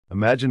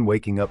Imagine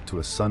waking up to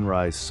a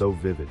sunrise so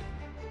vivid,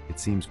 it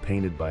seems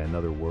painted by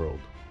another world.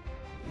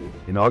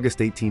 In August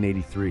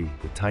 1883,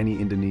 the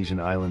tiny Indonesian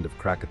island of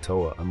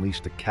Krakatoa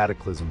unleashed a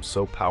cataclysm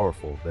so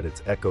powerful that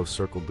its echo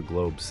circled the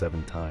globe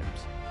 7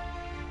 times.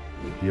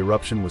 The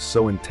eruption was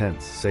so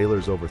intense,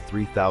 sailors over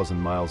 3,000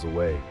 miles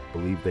away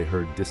believed they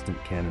heard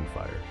distant cannon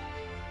fire.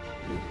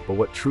 But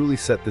what truly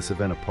set this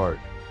event apart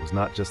was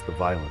not just the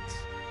violence,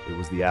 it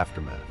was the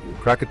aftermath.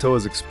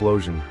 Krakatoa's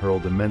explosion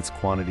hurled immense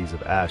quantities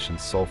of ash and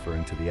sulfur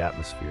into the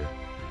atmosphere,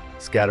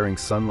 scattering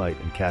sunlight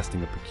and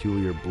casting a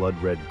peculiar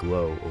blood-red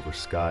glow over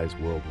skies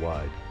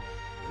worldwide.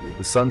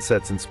 The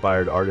sunsets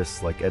inspired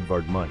artists like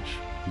Edvard Munch,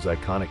 whose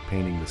iconic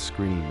painting The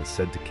Scream is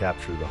said to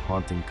capture the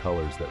haunting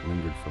colors that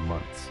lingered for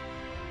months.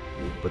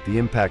 But the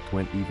impact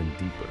went even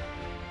deeper.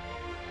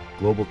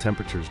 Global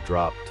temperatures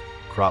dropped,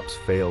 crops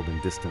failed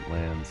in distant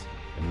lands,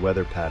 and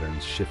weather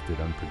patterns shifted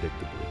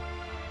unpredictably.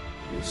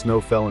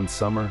 Snow fell in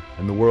summer,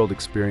 and the world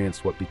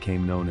experienced what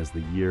became known as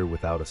the year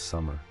without a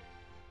summer.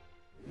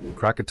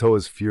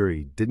 Krakatoa's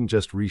fury didn't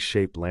just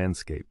reshape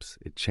landscapes,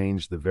 it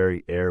changed the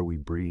very air we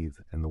breathe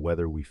and the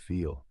weather we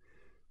feel,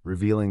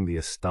 revealing the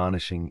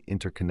astonishing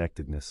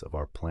interconnectedness of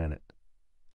our planet.